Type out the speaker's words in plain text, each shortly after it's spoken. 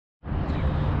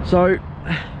So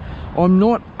I'm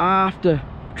not after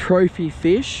trophy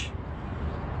fish.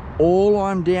 All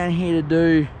I'm down here to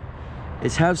do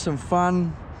is have some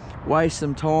fun, waste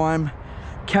some time,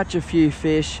 catch a few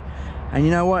fish. And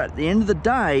you know what, at the end of the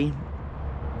day,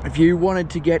 if you wanted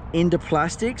to get into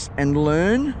plastics and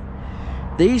learn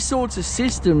these sorts of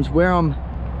systems where I'm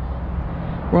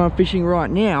fishing right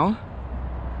now,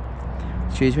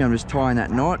 excuse me, I'm just tying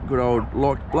that knot, good old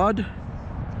locked blood.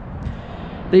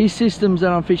 These systems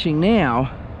that I'm fishing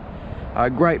now are a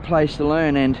great place to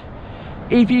learn, and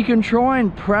if you can try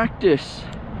and practice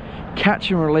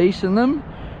catch and releasing them,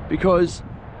 because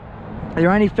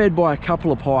they're only fed by a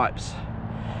couple of pipes.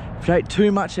 If you take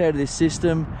too much out of this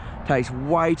system, it takes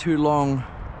way too long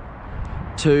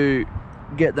to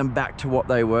get them back to what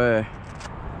they were.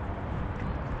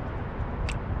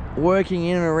 Working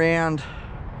in and around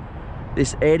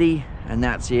this eddy, and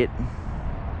that's it.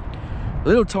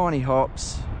 Little tiny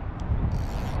hops,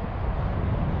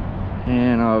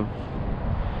 and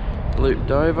I've looped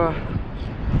over.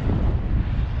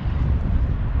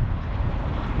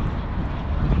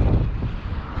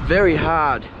 Very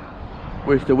hard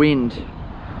with the wind,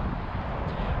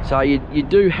 so you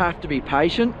do have to be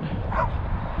patient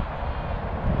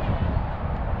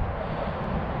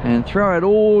and throw out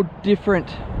all different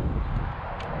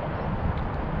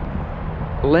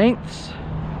lengths.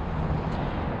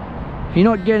 If you're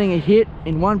not getting a hit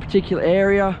in one particular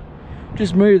area,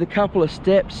 just move a couple of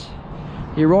steps,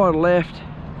 your right or left,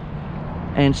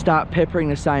 and start peppering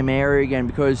the same area again,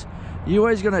 because you're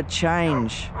always going to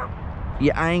change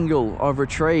your angle of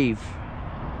retrieve,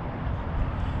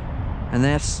 and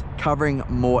that's covering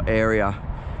more area,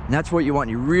 and that's what you want.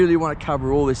 You really want to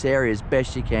cover all this area as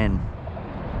best you can.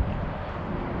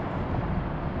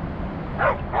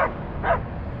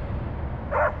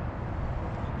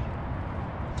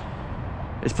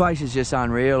 This place is just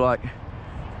unreal. Like,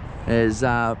 there's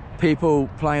people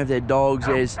playing with their dogs.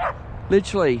 There's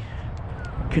literally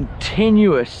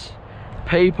continuous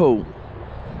people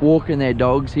walking their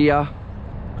dogs here.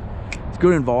 It's a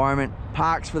good environment,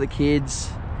 parks for the kids,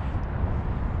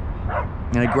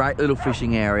 and a great little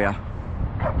fishing area.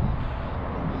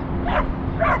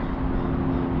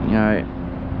 You know,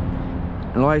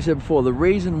 and like I said before, the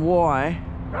reason why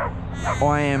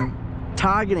I am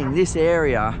targeting this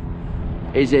area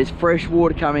is there's fresh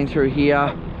water coming through here,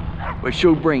 which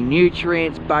should bring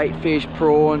nutrients, bait fish,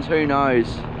 prawns, who knows.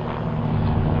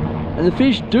 And the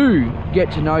fish do get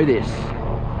to know this,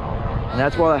 and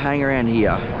that's why they hang around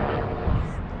here.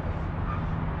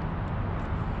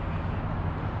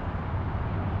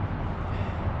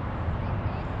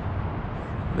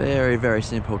 Very, very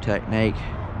simple technique.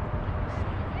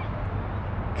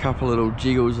 Couple little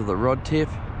jiggles of the rod tip.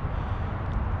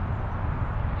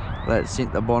 Let it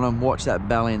sink the bottom, watch that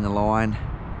belly in the line,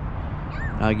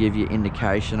 and I'll give you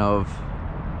indication of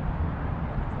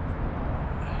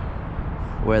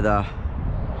whether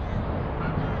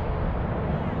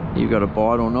you've got a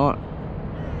bite or not.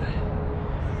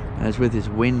 As with this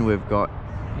wind we've got,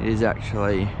 it is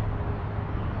actually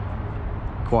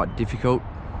quite difficult.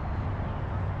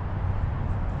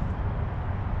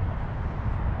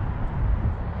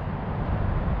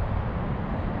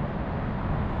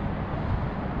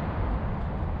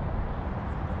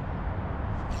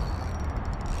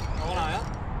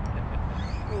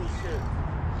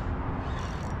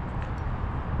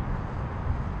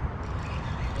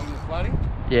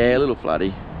 Yeah, a little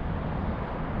floody.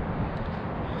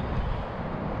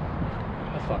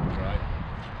 That's fucking great.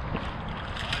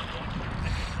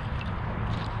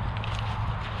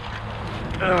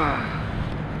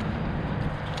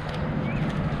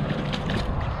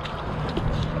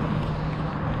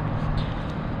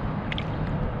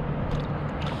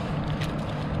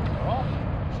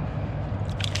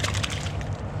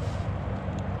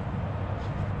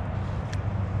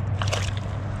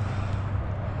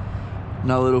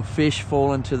 Another little fish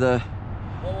fall into the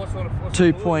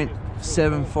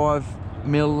 2.75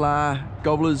 mil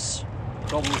gobblers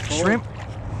shrimp.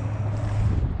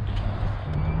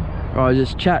 I was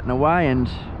just chatting away, and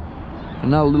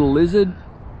another little lizard.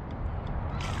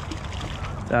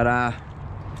 That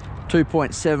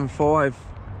 2.75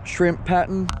 shrimp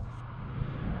pattern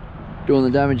doing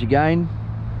the damage again.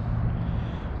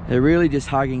 They're really just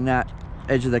hugging that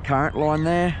edge of the current line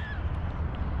there.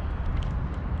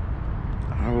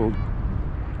 I will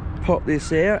pop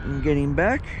this out and get him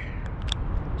back.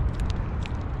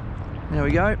 There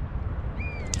we go.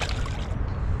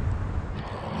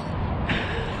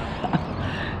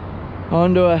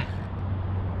 Onto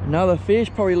another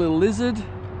fish, probably a little lizard.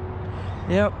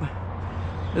 Yep,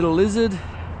 little lizard.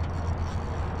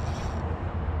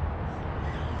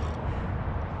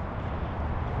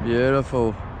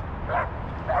 Beautiful.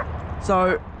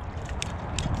 So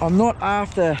I'm not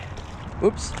after,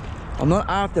 I'm not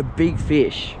after big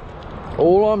fish.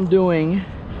 All I'm doing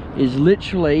is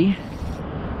literally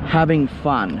having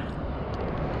fun.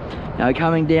 Now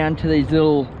coming down to these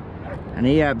little, and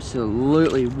he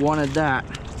absolutely wanted that,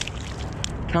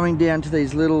 coming down to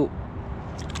these little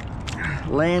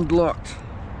landlocked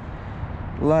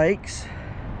lakes.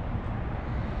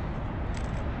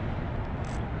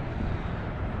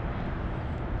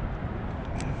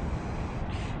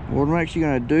 What I'm actually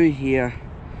going to do here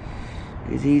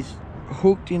is he's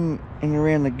hooked in and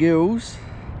around the gills.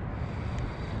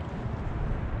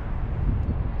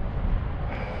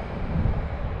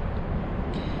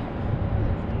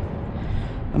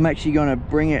 I'm actually going to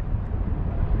bring it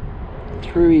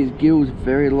through his gills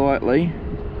very lightly.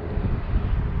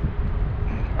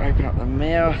 Open up the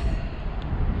mouth.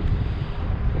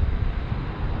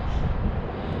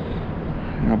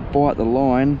 And I'll bite the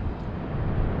line.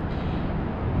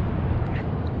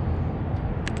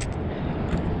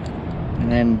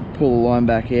 And then pull the line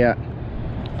back out.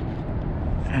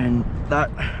 And that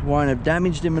won't have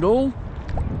damaged him at all.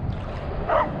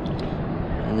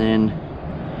 And then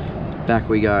back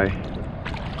we go.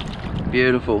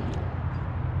 Beautiful.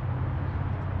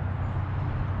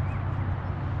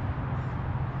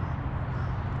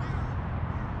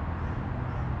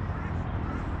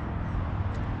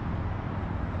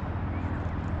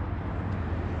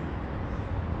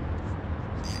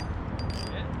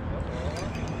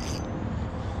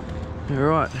 All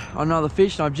right, another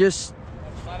fish, and I've just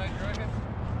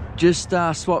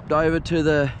swapped over to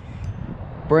the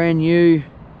brand new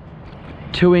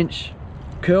 2-inch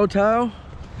curl tail,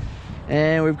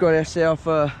 and we've got ourselves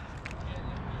a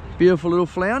beautiful little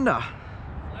flounder.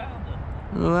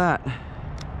 Look at that,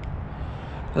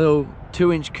 a little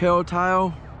 2-inch curl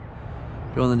tail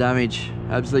doing the damage.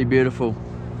 Absolutely beautiful.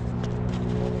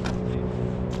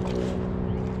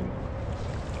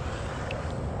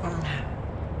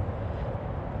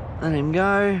 Let him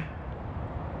go.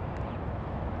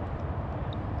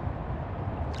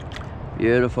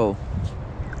 Beautiful.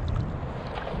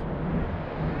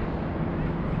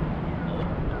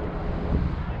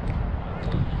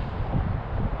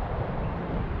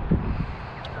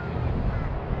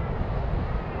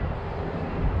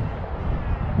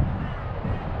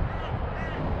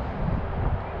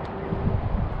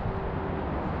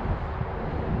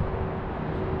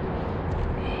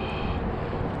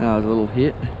 That was a little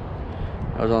hit.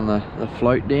 I was on the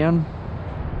float down.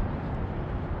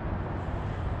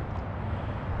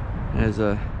 There's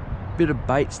a bit of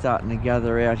bait starting to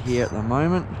gather out here at the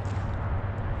moment,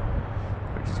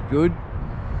 which is good.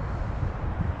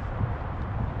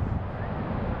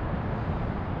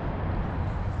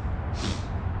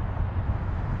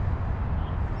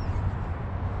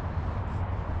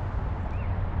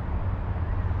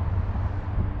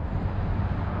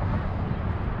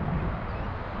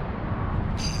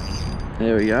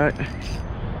 There we go.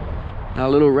 Our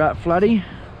little rat flatty.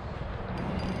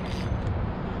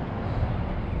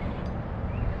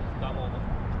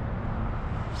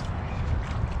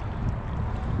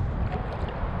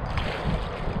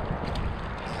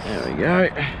 There we go.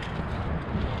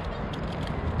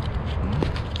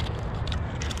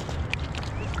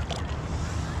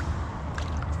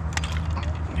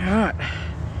 Alright.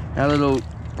 Our little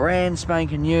brand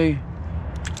spanking new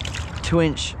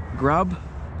 2-inch grub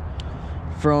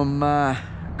from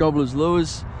Gobbler's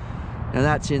Lures. Now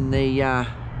that's in the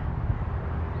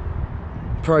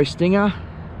Pro Stinger,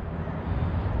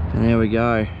 and there we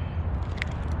go.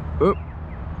 Oop,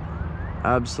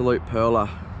 absolute perler.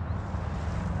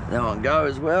 That one go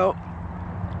as well.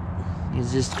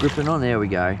 He's just gripping on. There we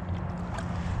go.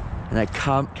 And that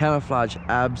camouflage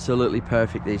absolutely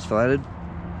perfect. These flathead.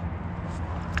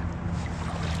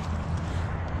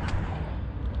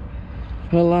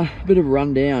 Well, a bit of a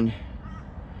rundown.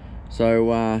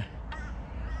 So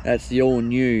that's the all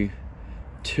new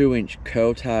 2-inch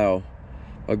curl tail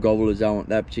by Gobbler's.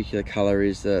 That particular colour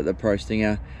is the Pro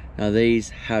Stinger. Now these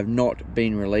have not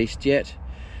been released yet.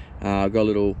 I've got a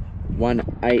little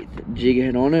 1/8 jig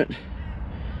head on it,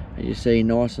 as you see,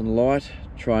 nice and light.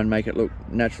 Try and make it look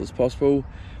natural as possible.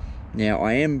 Now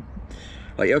I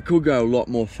could go a lot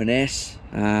more finesse,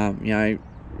 you know,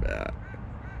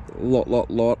 lot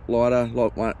lighter,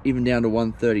 even down to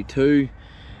 132.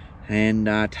 And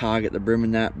target the brim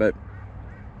and that, but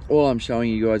all I'm showing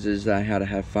you guys is how to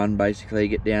have fun, basically.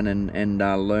 Get down and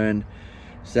learn.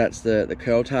 So that's the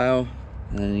curl tail,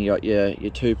 and then you got your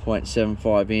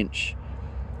 2.75-inch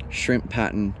shrimp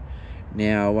pattern.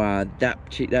 Now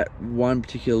that one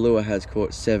particular lure has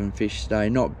caught 7 fish today.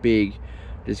 Not big,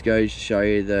 just goes to show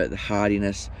you the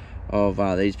hardiness of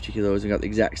these particular lures. I've got the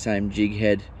exact same jig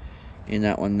head in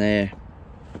that one there,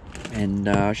 and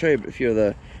I'll show you a few of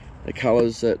the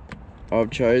colours that I've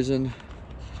chosen,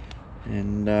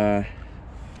 and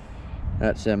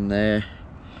that's them there,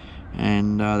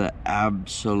 and the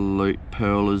absolute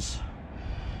pearlers.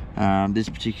 This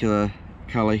particular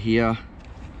colour here,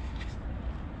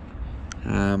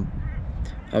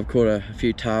 I've caught a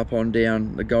few tarpon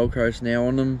down the Gold Coast now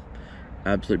on them.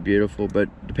 Absolutely beautiful, but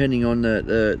depending on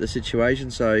the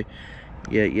situation, so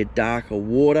your darker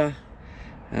water,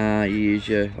 you use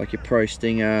your Pro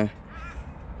Stinger,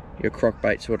 your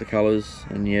crockbait sort of colours,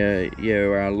 and your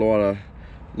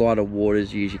lighter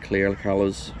waters, you use your clearer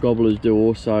colours. Gobblers do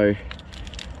also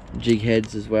jig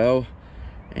heads as well,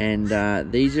 and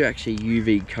these are actually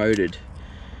UV coated.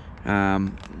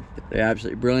 They're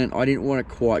absolutely brilliant. I didn't want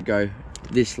to quite go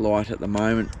this light at the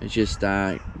moment. It's just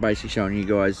basically showing you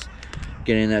guys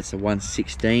getting, that's the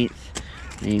 1/16th,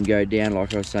 and you can go down,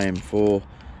 like I was saying before,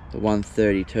 the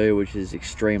 132, which is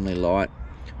extremely light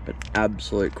but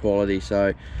absolute quality.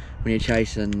 So when you're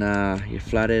chasing your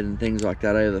flathead and things like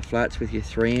that over the flats with your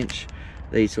 3-inch,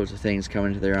 these sorts of things come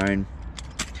into their own.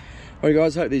 Alright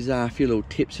guys, hope these are a few little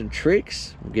tips and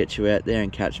tricks will get you out there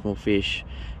and catch more fish.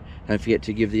 Don't forget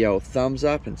to give the old thumbs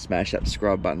up and smash that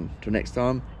subscribe button. Till next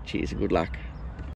time, cheers and good luck.